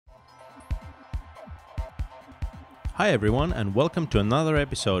Hi everyone, and welcome to another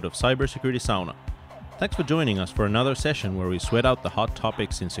episode of Cybersecurity Sauna. Thanks for joining us for another session where we sweat out the hot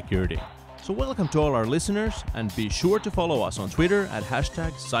topics in security. So welcome to all our listeners, and be sure to follow us on Twitter at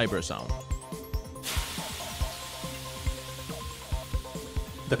 #CyberSauna.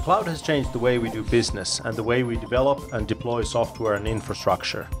 The cloud has changed the way we do business and the way we develop and deploy software and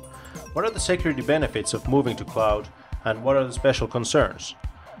infrastructure. What are the security benefits of moving to cloud, and what are the special concerns?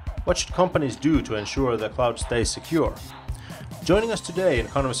 What should companies do to ensure the cloud stays secure? Joining us today in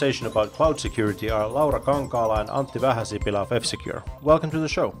conversation about cloud security are Laura Kankaala and Antti Vaha-Sipila of F-Secure. Welcome to the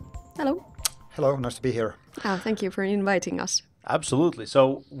show. Hello. Hello, nice to be here. Thank you for inviting us. Absolutely.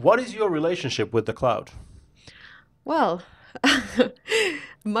 So, what is your relationship with the cloud? Well,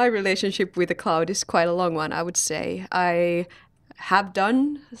 my relationship with the cloud is quite a long one, I would say. I have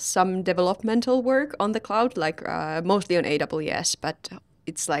done some developmental work on the cloud, like mostly on AWS, but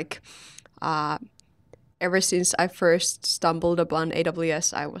it's like ever since I first stumbled upon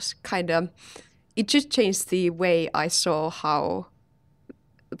AWS, I was it just changed the way I saw how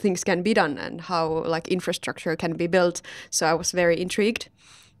things can be done and how like infrastructure can be built. So I was very intrigued.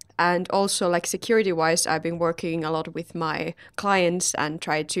 And also like security-wise, I've been working a lot with my clients and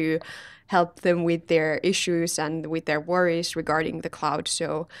try to help them with their issues and with their worries regarding the cloud.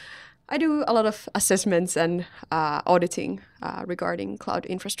 So I do a lot of assessments and auditing regarding cloud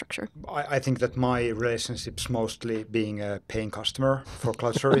infrastructure. I think that my relationship's mostly being a paying customer for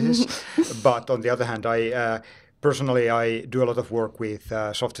cloud services. But on the other hand, personally, I do a lot of work with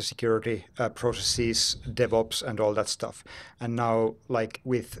software security processes, DevOps, and all that stuff. And now, like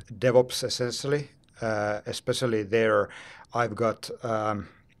with DevOps, essentially, especially there, I've got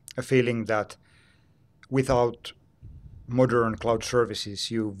a feeling that without modern cloud services,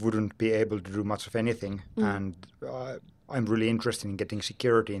 you wouldn't be able to do much of anything. And I'm really interested in getting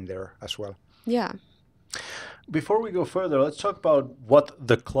security in there as well. Yeah. Before we go further, let's talk about what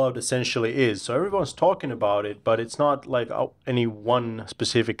the cloud essentially is. So everyone's talking about it, but it's not like any one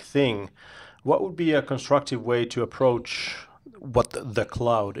specific thing. What would be a constructive way to approach what the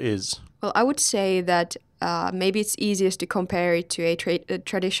cloud is? Well, I would say that maybe it's easiest to compare it to a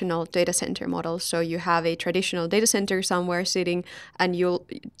traditional data center model. So you have a traditional data center somewhere sitting, and you'll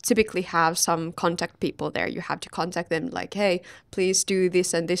typically have some contact people there. You have to contact them like, hey, please do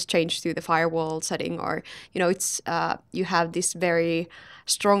this and this change to the firewall setting. Or, it's you have this very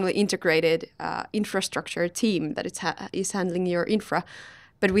strongly integrated infrastructure team that is handling your infra.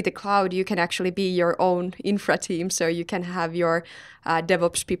 But with the cloud, you can actually be your own infra team. So you can have your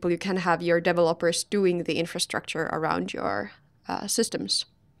DevOps people, you can have your developers doing the infrastructure around your systems.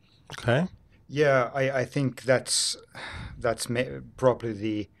 Okay. Yeah, I think that's probably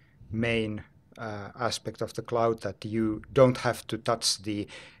the main aspect of the cloud, that you don't have to touch the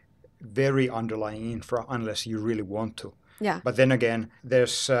very underlying infra unless you really want to. Yeah. But then again,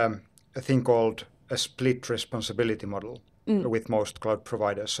 there's a thing called a split responsibility model with most cloud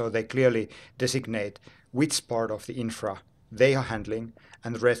providers. So they clearly designate which part of the infra they are handling,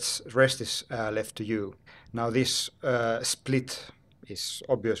 and the rest is left to you. Now this split is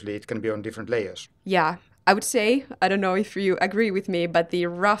obviously, it can be on different layers. Yeah, I would say, I don't know if you agree with me, but the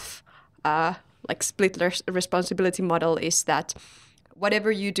rough split responsibility model is that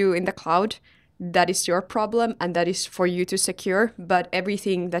whatever you do in the cloud, that is your problem and that is for you to secure, but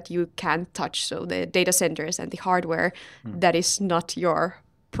everything that you can't touch, so the data centers and the hardware, that is not your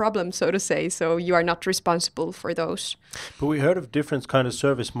problem, so to say, so you are not responsible for those. But we heard of different kind of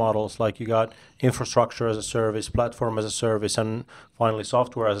service models, like you got infrastructure as a service, platform as a service, and finally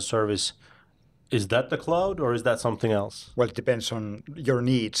software as a service. Is that the cloud, or is that something else? Well, it depends on your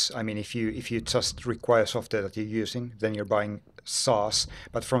needs. I mean, if you just require software that you're using, then you're buying SaaS.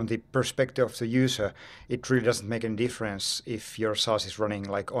 But from the perspective of the user, it really doesn't make any difference if your SaaS is running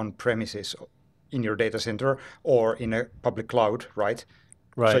like on premises in your data center or in a public cloud, right?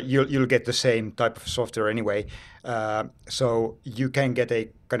 Right. So you'll get the same type of software anyway. So you can get a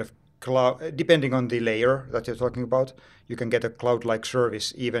kind of cloud, depending on the layer that you're talking about, you can get a cloud-like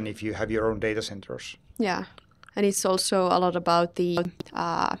service even if you have your own data centers. Yeah, and it's also a lot about the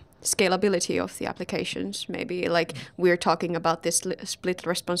scalability of the applications. Maybe like we're talking about this split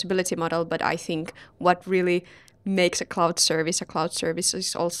responsibility model, but I think what really makes a cloud service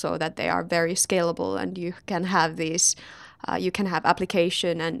is also that they are very scalable, and you can have these you can have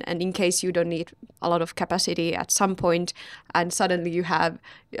application, and in case you don't need a lot of capacity at some point, and suddenly you have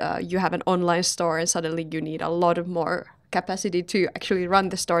an online store, and suddenly you need a lot of more capacity to actually run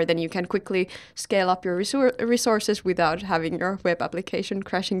the store, then you can quickly scale up your resources without having your web application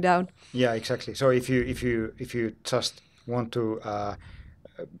crashing down. Yeah, exactly. So if you just want to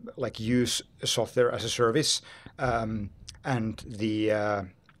like use software as a service, and the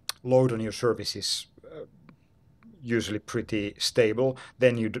load on your service is usually pretty stable,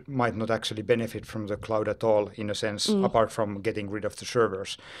 then you might not actually benefit from the cloud at all, in a sense, apart from getting rid of the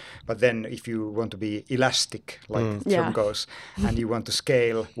servers. But then if you want to be elastic, like the term goes, and you want to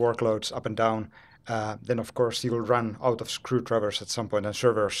scale workloads up and down, then of course you will run out of screwdrivers at some point and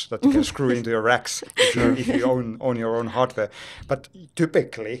servers that you can screw into your racks if you own your own hardware. But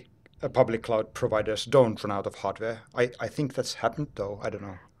typically, public cloud providers don't run out of hardware. I think that's happened, though. I don't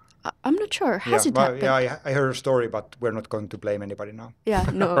know. I'm not sure. Has it happened? Yeah, I heard a story, but we're not going to blame anybody now. Yeah,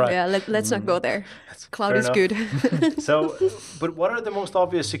 no, Right. yeah, let's not go there. Cloud Fair is enough. good. So, but what are the most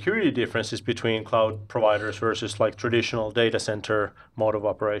obvious security differences between cloud providers versus like traditional data center mode of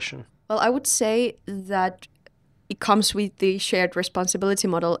operation? Well, I would say that it comes with the shared responsibility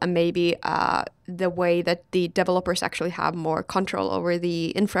model and maybe the way that the developers actually have more control over the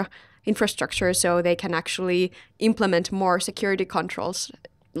infrastructure, so they can actually implement more security controls.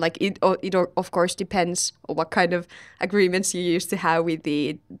 Like it of course depends on what kind of agreements you used to have with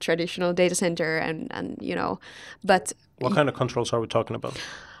the traditional data center and but What kind of controls are we talking about?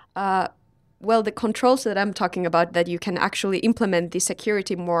 well, the controls that I'm talking about, that you can actually implement the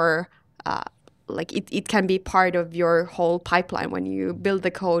security more, like it can be part of your whole pipeline. When you build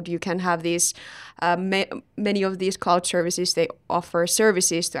the code, you can have these, many of these cloud services, they offer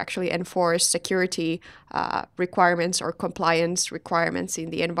services to actually enforce security requirements or compliance requirements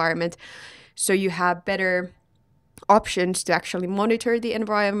in the environment. So you have better options to actually monitor the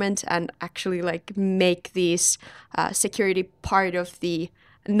environment and actually like make these security part of the,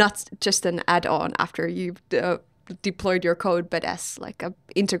 not just an add-on after you've deployed your code, but as like an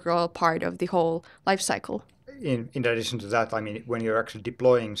integral part of the whole life cycle. In addition to that, I mean, when you're actually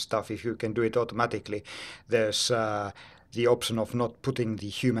deploying stuff, if you can do it automatically, there's the option of not putting the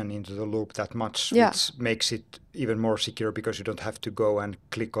human into the loop that much, which makes it even more secure because you don't have to go and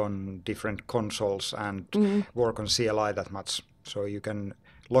click on different consoles and work on CLI that much. So you can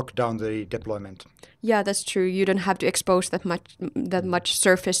lock down the deployment. Yeah, that's true. You don't have to expose that much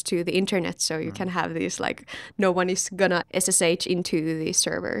surface to the internet, so you can have these like no one is gonna SSH into the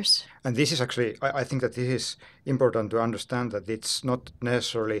servers. And this is actually, I think that this is important to understand, that it's not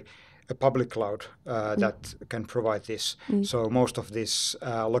necessarily a public cloud that can provide this. So most of this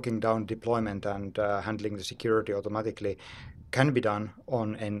locking down deployment and handling the security automatically can be done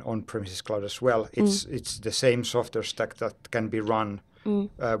on an on-premises cloud as well. It's the same software stack that can be run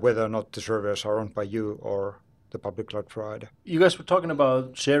whether or not the servers are owned by you or the public cloud provider. You guys were talking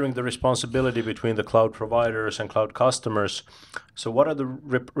about sharing the responsibility between the cloud providers and cloud customers. So what are the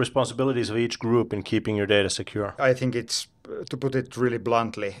responsibilities of each group in keeping your data secure? I think it's, to put it really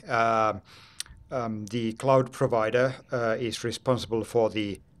bluntly, the cloud provider is responsible for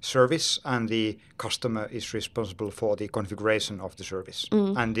the service and the customer is responsible for the configuration of the service.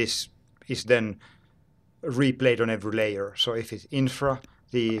 And this is then replayed on every layer. So if it's infra,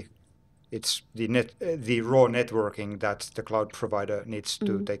 it's the raw networking that the cloud provider needs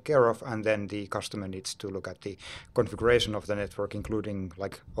to take care of, and then the customer needs to look at the configuration of the network, including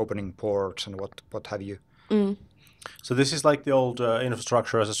like opening ports and what have you. So this is like the old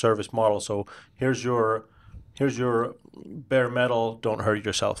infrastructure as a service model. So here's your bare metal, don't hurt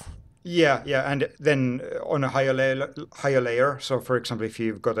yourself. Yeah, and then on a higher layer. So, for example, if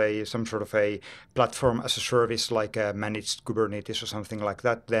you've got some sort of a platform as a service, like a managed Kubernetes or something like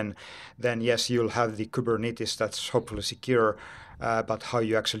that, then yes, you'll have the Kubernetes that's hopefully secure. But how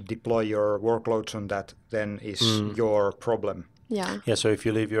you actually deploy your workloads on that then is your problem. Yeah. So if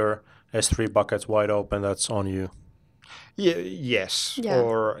you leave your S3 buckets wide open, that's on you. Yeah. Yes. Yeah.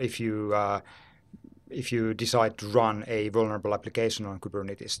 Or if you decide to run a vulnerable application on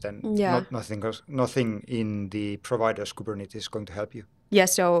Kubernetes, then nothing in the provider's Kubernetes is going to help you. Yeah,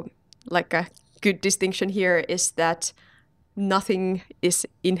 so like a good distinction here is that nothing is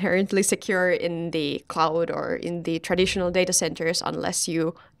inherently secure in the cloud or in the traditional data centers unless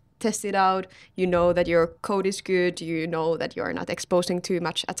you test it out, you know that your code is good, you know that you're not exposing too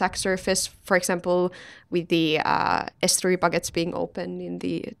much attack surface. For example, with the S3 buckets being open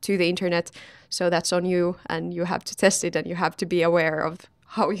to the internet. So that's on you, and you have to test it, and you have to be aware of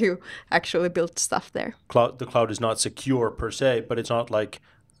how you actually built stuff there. The cloud is not secure per se, but it's not like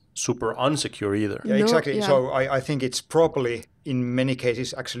super unsecure either. Yeah, exactly. Yeah. So I think it's probably, in many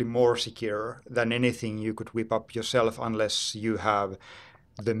cases, actually more secure than anything you could whip up yourself unless you have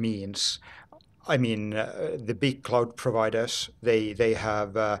the means. I mean, the big cloud providers, they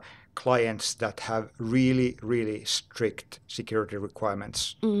have clients that have really, really strict security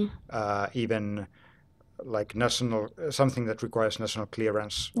requirements. Even like national something that requires national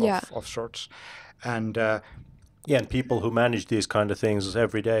clearance of sorts, and and people who manage these kind of things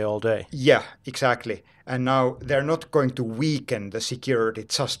every day, all day. Yeah, exactly. And now they're not going to weaken the security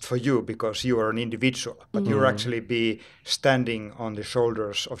just for you because you are an individual, but you're actually be standing on the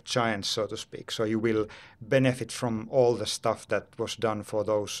shoulders of giants, so to speak. So you will benefit from all the stuff that was done for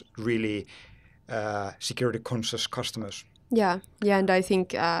those really security conscious customers. Yeah, and I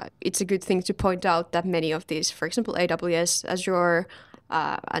think it's a good thing to point out that many of these, for example, AWS, Azure,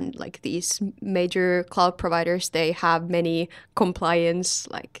 and like these major cloud providers, they have many compliance,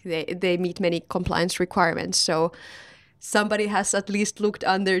 like they meet many compliance requirements. So somebody has at least looked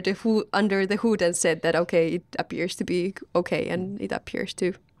under the hood and said that, okay, it appears to be okay and it appears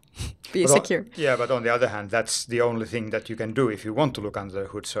to be secure. But on the other hand, that's the only thing that you can do if you want to look under the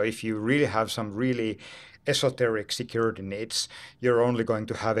hood. So if you really have some really esoteric security needs, you're only going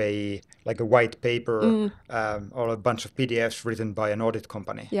to have a white paper or a bunch of PDFs written by an audit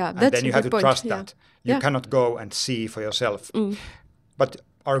company. Yeah, and that's then you a have good to point. trust that. You cannot go and see for yourself. But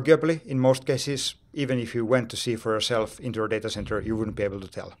arguably, in most cases, even if you went to see for yourself into a data center, you wouldn't be able to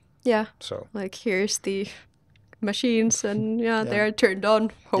tell. Yeah. So like here's the machines and they're turned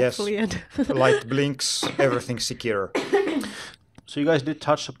on, hopefully. Yes. And light blinks, everything's secure. So you guys did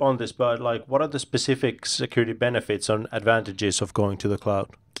touch upon this, but like, what are the specific security benefits and advantages of going to the cloud?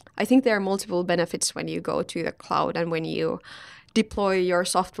 I think there are multiple benefits when you go to the cloud and when you deploy your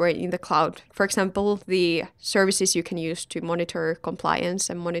software in the cloud. For example, the services you can use to monitor compliance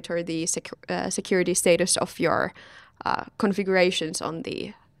and monitor the security status of your configurations on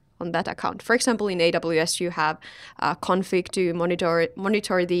that account. For example, in AWS, you have config to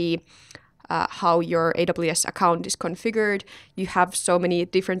monitor the how your AWS account is configured. You have so many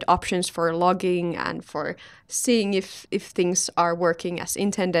different options for logging and for seeing if things are working as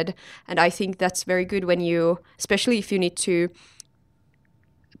intended. And I think that's very good when you, especially if you need to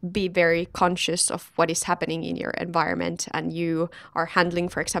be very conscious of what is happening in your environment and you are handling,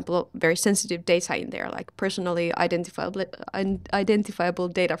 for example, very sensitive data in there, like personally identifiable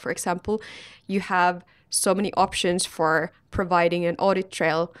data, for example. You have so many options for providing an audit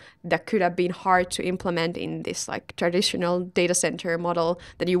trail that could have been hard to implement in this like traditional data center model,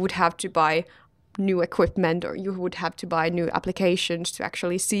 that you would have to buy new equipment or you would have to buy new applications to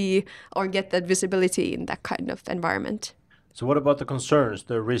actually see or get that visibility in that kind of environment. So what about the concerns,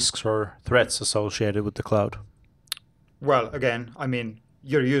 the risks or threats associated with the cloud? Well, again, I mean,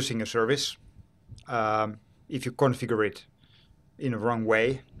 you're using a service. If you configure it in a wrong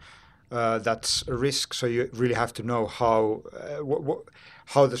way, that's a risk. So you really have to know how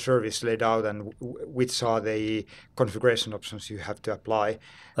the service laid out and which are the configuration options you have to apply.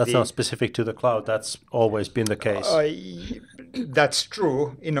 That's not specific to the cloud. That's always been the case. That's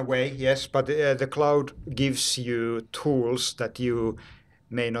true in a way, yes. But the cloud gives you tools that you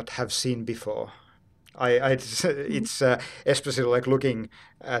may not have seen before. It's especially like looking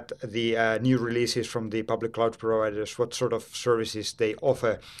at the new releases from the public cloud providers, what sort of services they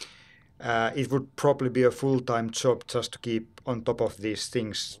offer. It would probably be a full-time job just to keep on top of these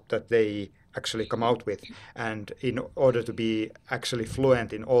things that they actually come out with. And in order to be actually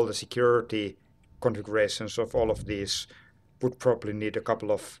fluent in all the security configurations of all of these, would probably need a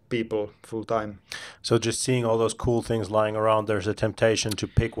couple of people full-time. So just seeing all those cool things lying around, there's a temptation to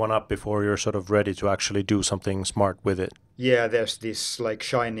pick one up before you're sort of ready to actually do something smart with it. Yeah, there's this like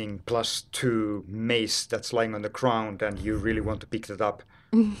shining +2 mace that's lying on the ground and you really want to pick that up.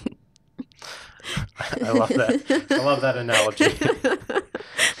 I love that. I love that analogy.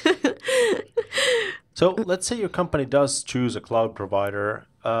 So let's say your company does choose a cloud provider.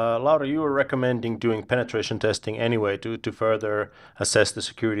 Laura, you were recommending doing penetration testing anyway to further assess the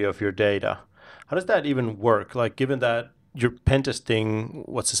security of your data. How does that even work? Like, given that you're pen testing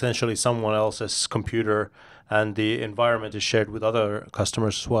what's essentially someone else's computer and the environment is shared with other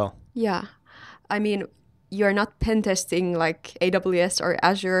customers as well. Yeah. I mean, you're not pen testing like AWS or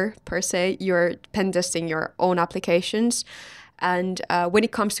Azure per se. You're pen testing your own applications. And when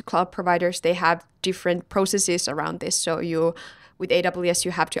it comes to cloud providers, they have different processes around this. So with AWS,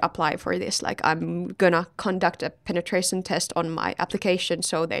 you have to apply for this. Like, I'm going to conduct a penetration test on my application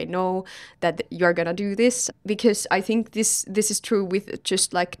so they know that you're going to do this. Because I think this is true with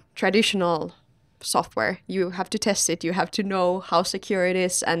just like traditional software. You have to test it. You have to know how secure it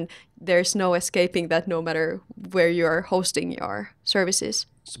is. And there's no escaping that no matter where you're hosting your services.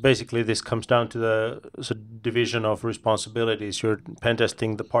 So basically this comes down to the division of responsibilities. You're pen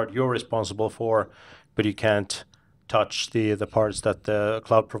testing the part you're responsible for, but you can't touch the parts that the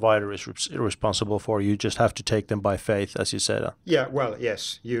cloud provider is responsible for. You just have to take them by faith, as you said. Yeah, well,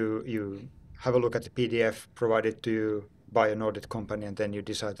 yes, you have a look at the PDF provided to you by an audit company, and then you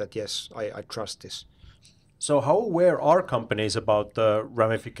decide that, yes, I trust this. So how aware are companies about the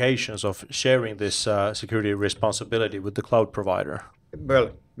ramifications of sharing this security responsibility with the cloud provider?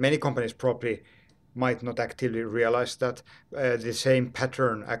 Well, many companies probably might not actively realize that. The same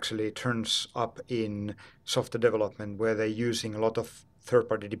pattern actually turns up in software development, where they're using a lot of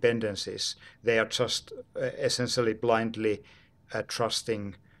third-party dependencies. They are just essentially blindly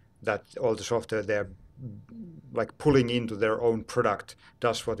trusting that all the software they're like pulling into their own product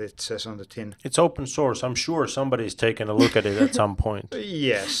does what it says on the tin. It's open source. I'm sure somebody's taken a look at it at some point.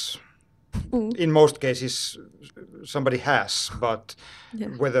 Yes. In most cases, somebody has, but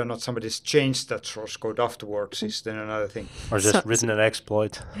whether or not somebody's changed that source code afterwards is then another thing. Or just written an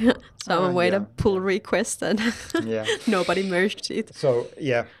exploit. Someone made a pull request and nobody merged it. So,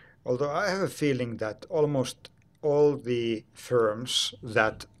 yeah, although I have a feeling that almost all the firms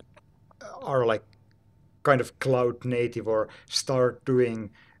that are like kind of cloud native or start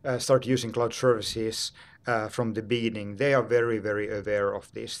using cloud services from the beginning, they are very, very aware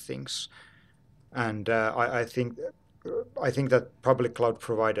of these things. And I think that public cloud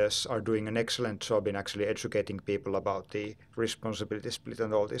providers are doing an excellent job in actually educating people about the responsibility split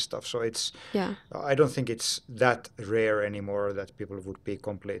and all this stuff. So I don't think it's that rare anymore that people would be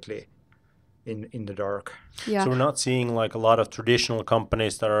completely in the dark. Yeah. So we're not seeing like a lot of traditional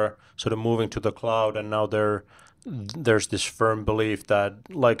companies that are sort of moving to the cloud, and now there's this firm belief that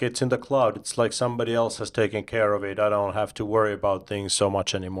like it's in the cloud, it's like somebody else has taken care of it. I don't have to worry about things so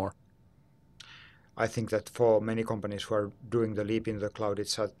much anymore. I think that for many companies who are doing the leap in the cloud,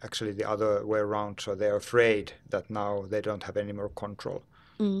 it's actually the other way around. So they're afraid that now they don't have any more control.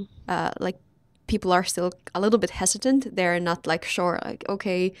 Like people are still a little bit hesitant. They're not like sure, like,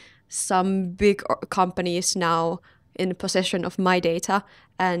 okay, some big company is now in possession of my data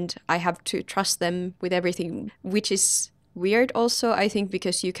and I have to trust them with everything, which is weird also, I think,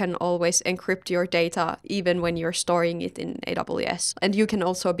 because you can always encrypt your data even when you're storing it in AWS. And you can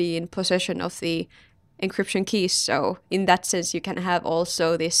also be in possession of the encryption keys. So in that sense, you can have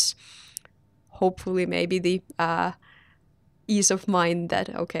also this, hopefully maybe the ease of mind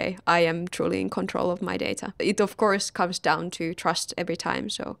that, okay, I am truly in control of my data. It, of course, comes down to trust every time.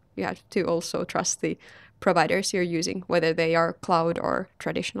 So you have to also trust the providers you're using, whether they are cloud or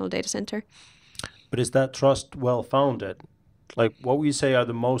traditional data center. But is that trust well-founded? Like, what would you say are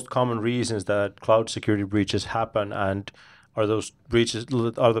the most common reasons that cloud security breaches happen? And are those breaches,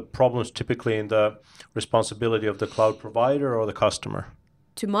 are the problems typically in the responsibility of the cloud provider or the customer?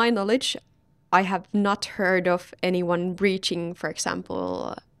 To my knowledge, I have not heard of anyone breaching, for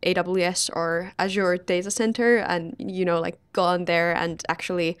example, AWS or Azure data center and, like gone there and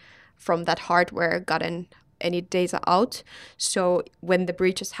actually from that hardware gotten any data out. So when the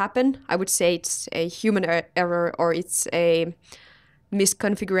breaches happen, I would say it's a human error or it's a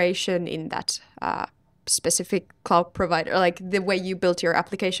misconfiguration in that specific cloud provider, like the way you built your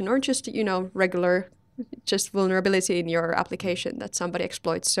application or just, regular just vulnerability in your application that somebody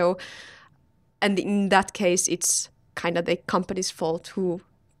exploits. So, and in that case, it's kind of the company's fault who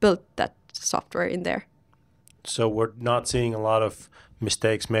built that software in there. So we're not seeing a lot of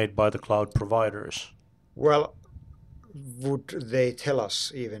mistakes made by the cloud providers. Well, would they tell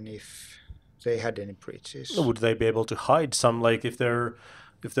us even if they had any breaches? Would they be able to hide some, like if there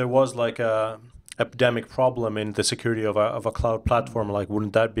was like a epidemic problem in the security of a cloud platform, like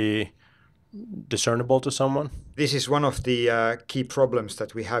wouldn't that be discernible to someone? This is one of the key problems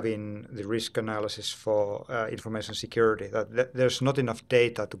that we have in the risk analysis for information security, that there's not enough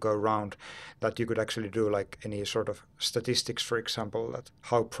data to go around that you could actually do like any sort of statistics, for example, that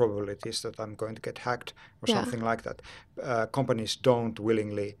how probable it is that I'm going to get hacked or something like that. Companies don't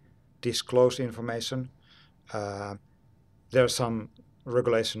willingly disclose information. There's some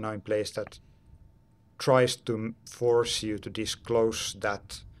regulation now in place that tries to force you to disclose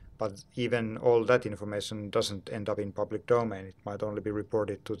that. But even all that information doesn't end up in public domain. It might only be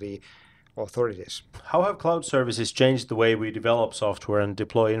reported to the authorities. How have cloud services changed the way we develop software and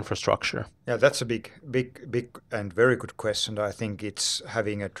deploy infrastructure? Yeah, that's a big and very good question. I think it's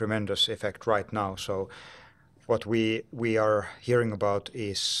having a tremendous effect right now. So what we are hearing about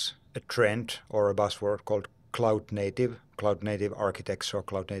is a trend or a buzzword called cloud native architects or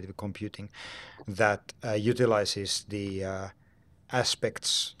cloud native computing that utilizes the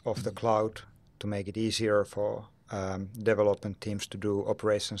aspects of the cloud to make it easier for development teams to do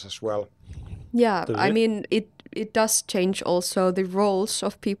operations as well. Yeah, I mean, it does change also the roles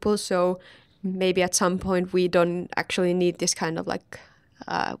of people. So maybe at some point we don't actually need this kind of like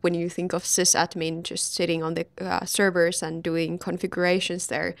when you think of sysadmin just sitting on the servers and doing configurations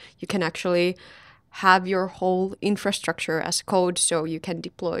there, you can actually have your whole infrastructure as code, so you can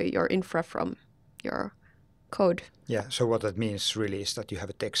deploy your infra from your code. Yeah, so what that means really is that you have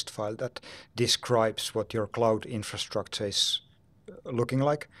a text file that describes what your cloud infrastructure is looking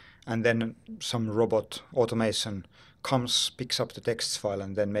like, and then some robot automation comes, picks up the text file,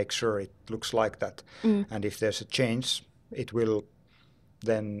 and then makes sure it looks like that. And if there's a change, it will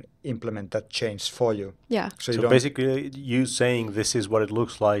then implement that change for you. Yeah. So basically, you saying this is what it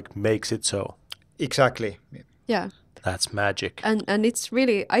looks like makes it so. Exactly. Yeah. That's magic. And it's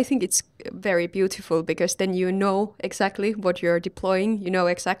really, I think it's very beautiful, because then you know exactly what you're deploying, you know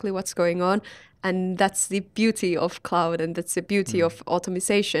exactly what's going on. And that's the beauty of cloud, and that's the beauty of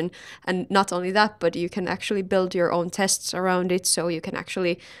automation. And not only that, but you can actually build your own tests around it. So you can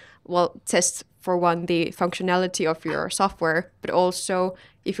actually, test for one, the functionality of your software, but also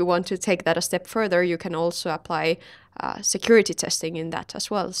if you want to take that a step further, you can also apply security testing in that as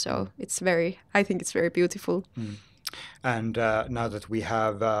well. So I think it's very beautiful. And now that we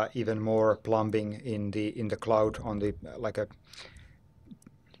have even more plumbing in the cloud, on the like a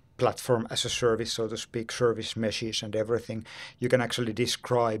platform as a service, so to speak, service meshes and everything, you can actually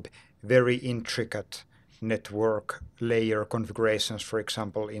describe very intricate network layer configurations, for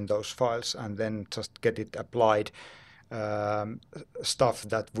example, in those files, and then just get it applied, stuff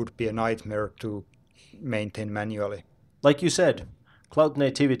that would be a nightmare to maintain manually. Like you said, cloud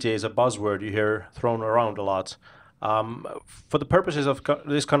nativity is a buzzword you hear thrown around a lot. For the purposes of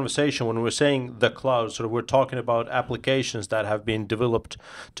this conversation, when we're saying the cloud, sort of we're talking about applications that have been developed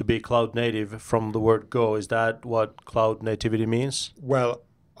to be cloud native from the word go. Is that what cloud nativity means? Well,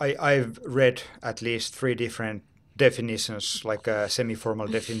 I've read at least 3 different definitions, like semi-formal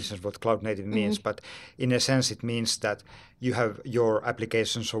definitions what cloud native means, but in a sense it means that you have your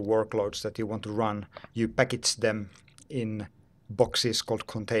applications or workloads that you want to run, you package them in boxes called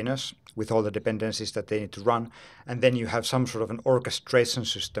containers with all the dependencies that they need to run, and then you have some sort of an orchestration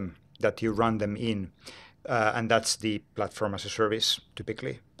system that you run them in, and that's the platform as a service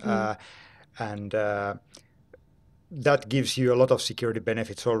typically. And that gives you a lot of security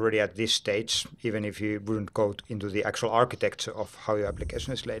benefits already at this stage, even if you wouldn't go into the actual architecture of how your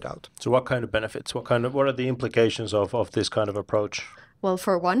application is laid out. So what kind of benefits? What are the implications of this kind of approach? Well,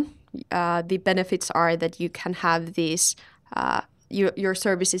 for one, the benefits are that you can have these, your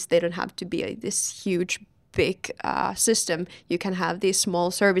services, they don't have to be this huge, big system. You can have these small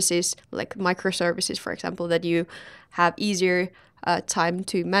services, like microservices, for example, that you have easier time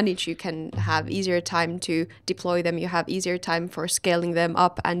to manage. You can have easier time to deploy them. You have easier time for scaling them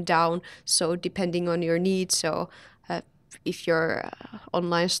up and down. So depending on your needs. So if your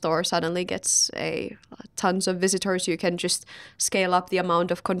online store suddenly gets tons of visitors, you can just scale up the amount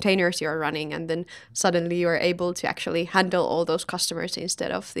of containers you're running, and then suddenly you're able to actually handle all those customers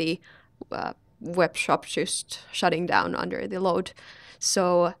instead of the web shop just shutting down under the load.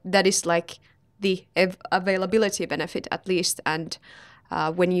 So that is like the availability benefit, at least. And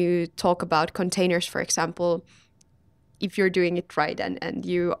when you talk about containers, for example, if you're doing it right and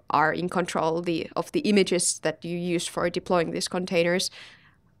you are in control of the images that you use for deploying these containers,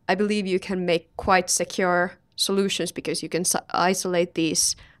 I believe you can make quite secure solutions, because you can isolate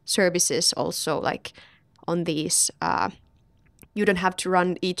these services also, like on these. You don't have to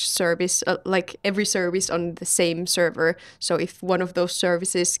run each service, like every service on the same server. So if one of those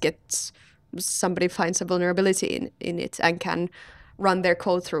services somebody finds a vulnerability in it and can run their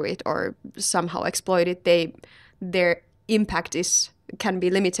code through it or somehow exploit it, their impact can be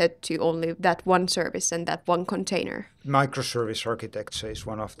limited to only that one service and that one container. Microservice architecture is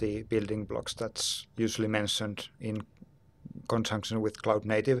one of the building blocks that's usually mentioned in conjunction with cloud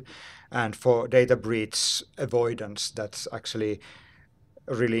native. And for data breach avoidance, that's actually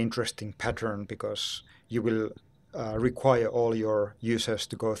a really interesting pattern, because you will require all your users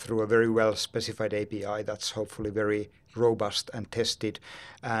to go through a very well specified API that's hopefully very robust and tested,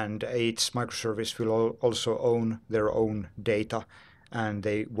 and each microservice will also own their own data, and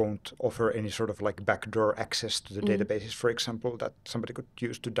they won't offer any sort of like backdoor access to the databases, for example, that somebody could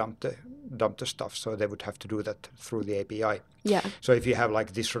use to dump the stuff. So they would have to do that through the API. Yeah. So if you have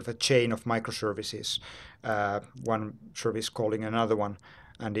like this sort of a chain of microservices, one service calling another one,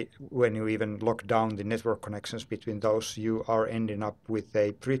 and when you even lock down the network connections between those, you are ending up with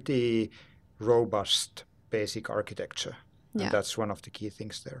a pretty robust basic architecture. Yeah. And that's one of the key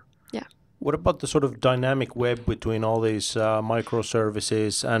things there. Yeah. What about the sort of dynamic web between all these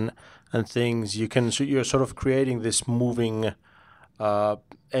microservices and things? You're sort of creating this moving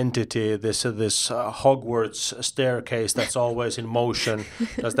entity, this Hogwarts staircase that's always in motion?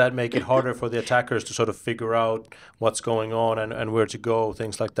 Does that make it harder for the attackers to sort of figure out what's going on and where to go,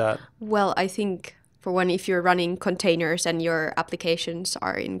 things like that? Well, I think for one, if you're running containers and your applications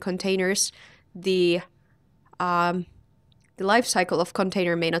are in containers, the life cycle of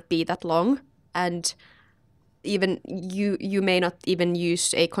container may not be that long, and even you may not even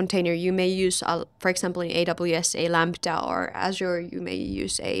use a container. You may use, for example, in AWS, a Lambda, or Azure, you may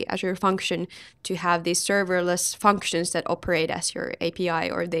use a Azure function to have these serverless functions that operate as your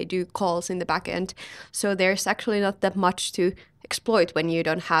API, or they do calls in the backend. So there's actually not that much to exploit when you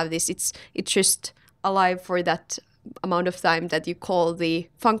don't have this. It's just alive for that amount of time that you call the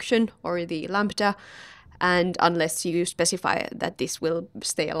function or the Lambda, and unless you specify that this will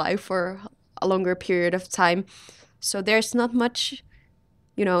stay alive for a longer period of time. So there's not much,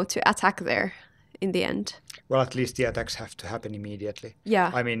 to attack there in the end. Well, at least the attacks have to happen immediately.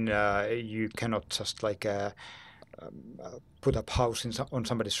 Yeah. I mean, you cannot just put up house on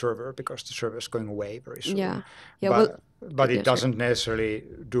somebody's server because the server is going away very soon. Yeah. But it doesn't necessarily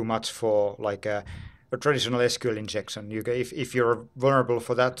do much for a traditional SQL injection. If you're vulnerable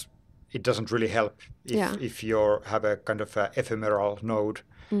for that, it doesn't really help if you have a kind of ephemeral node.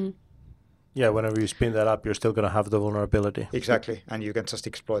 Mm. Yeah, whenever you spin that up, you're still going to have the vulnerability. Exactly, and you can just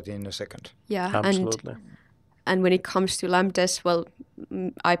exploit it in a second. Yeah, absolutely. And when it comes to Lambdas, well,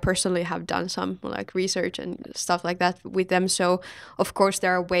 I personally have done some research and stuff like that with them. So, of course,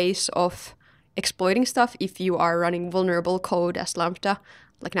 there are ways of exploiting stuff if you are running vulnerable code as Lambda.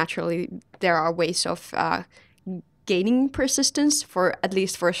 Naturally, there are ways of gaining persistence for at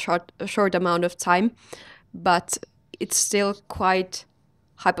least for a short amount of time, but it's still quite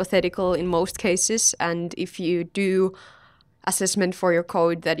hypothetical in most cases. And if you do assessment for your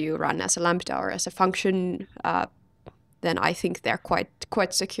code that you run as a Lambda or as a function, then I think they're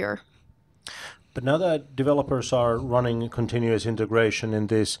quite secure. But now that developers are running continuous integration in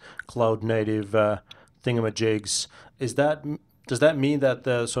these cloud native thingamajigs, does that mean that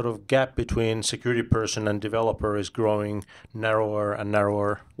the sort of gap between security person and developer is growing narrower and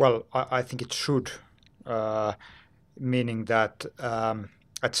narrower? Well, I think it should, meaning that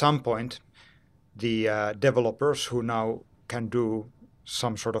at some point, the developers who now can do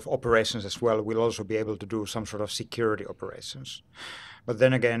some sort of operations as well will also be able to do some sort of security operations. But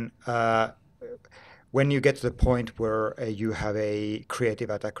then again, when you get to the point where you have a creative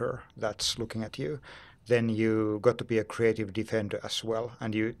attacker that's looking at you, then you got to be a creative defender as well.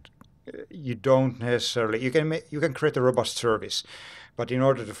 And you don't necessarily, you can create a robust service, but in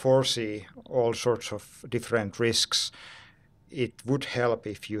order to foresee all sorts of different risks, it would help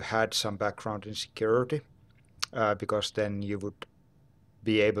if you had some background in security, because then you would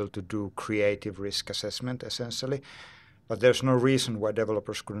be able to do creative risk assessment essentially. But there's no reason why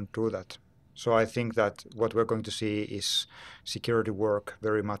developers couldn't do that. So I think that what we're going to see is security work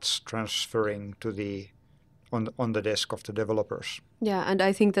very much transferring to on the desk of the developers. Yeah, and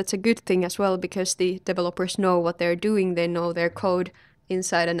I think that's a good thing as well, because the developers know what they're doing. They know their code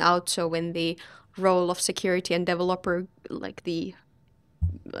inside and out. So when the role of security and developer, the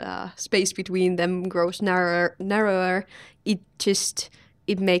space between them grows narrower,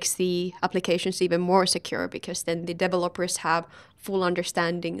 it makes the applications even more secure, because then the developers have full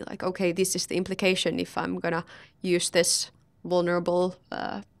understanding, okay, this is the implication if I'm gonna use this vulnerable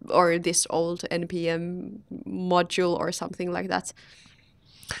or this old NPM module or something like that.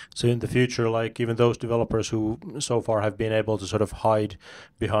 So in the future, even those developers who so far have been able to sort of hide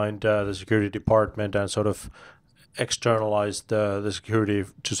behind the security department and sort of externalize the security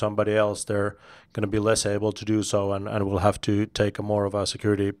to somebody else, they're going to be less able to do so and will have to take a more of a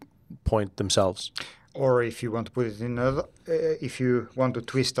security point themselves. Or if you want to put it in if you want to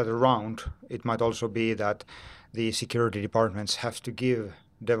twist that around, it might also be that the security departments have to give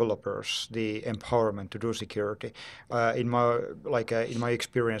developers the empowerment to do security. In my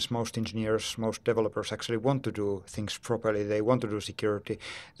experience, most engineers, most developers actually want to do things properly. They want to do security.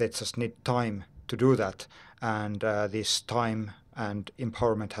 They just need time to do that, and this time and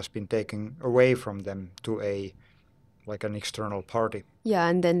empowerment has been taken away from them to an external party. Yeah,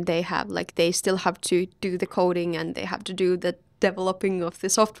 and then they still have to do the coding and they have to do the developing of the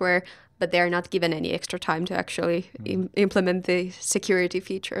software, but they're not given any extra time to actually implement the security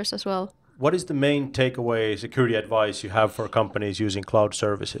features as well. What is the main takeaway security advice you have for companies using cloud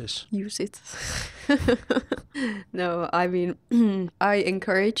services? Use it. No, I mean, I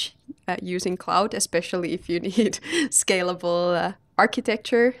encourage using cloud, especially if you need scalable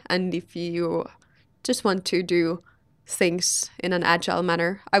architecture and if you just want to do things in an agile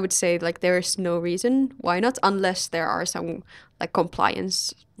manner. I would say like there is no reason why not, unless there are some like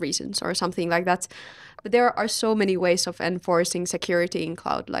compliance reasons or something like that. But there are so many ways of enforcing security in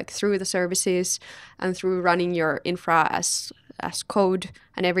cloud, like through the services and through running your infra as code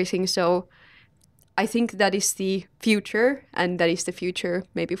and everything. So I think that is the future, and that is the future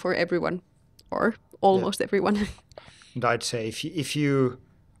maybe for everyone, or almost everyone. And I'd say if you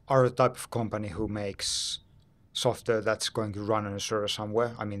are the type of company who makes software that's going to run on a server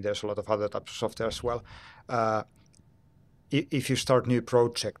somewhere, I mean, there's a lot of other types of software as well. If you start new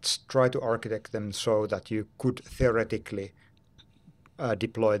projects, try to architect them so that you could theoretically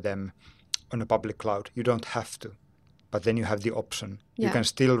deploy them on a public cloud. You don't have to, but then you have the option. Yeah. You can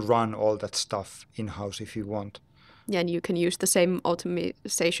still run all that stuff in-house if you want. Yeah, and you can use the same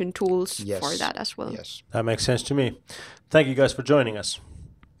automation tools for that as well. Yes. That makes sense to me. Thank you guys for joining us.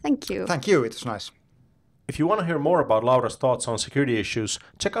 Thank you. Thank you. It was nice. If you want to hear more about Laura's thoughts on security issues,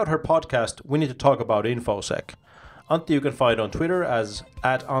 check out her podcast, We Need to Talk About InfoSec. Antti you can find on Twitter as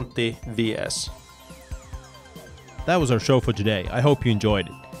 @AnttiVS. That was our show for today. I hope you enjoyed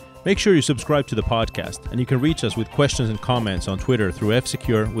it. Make sure you subscribe to the podcast, and you can reach us with questions and comments on Twitter through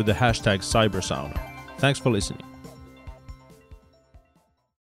F-Secure with the hashtag Cybersauna. Thanks for listening.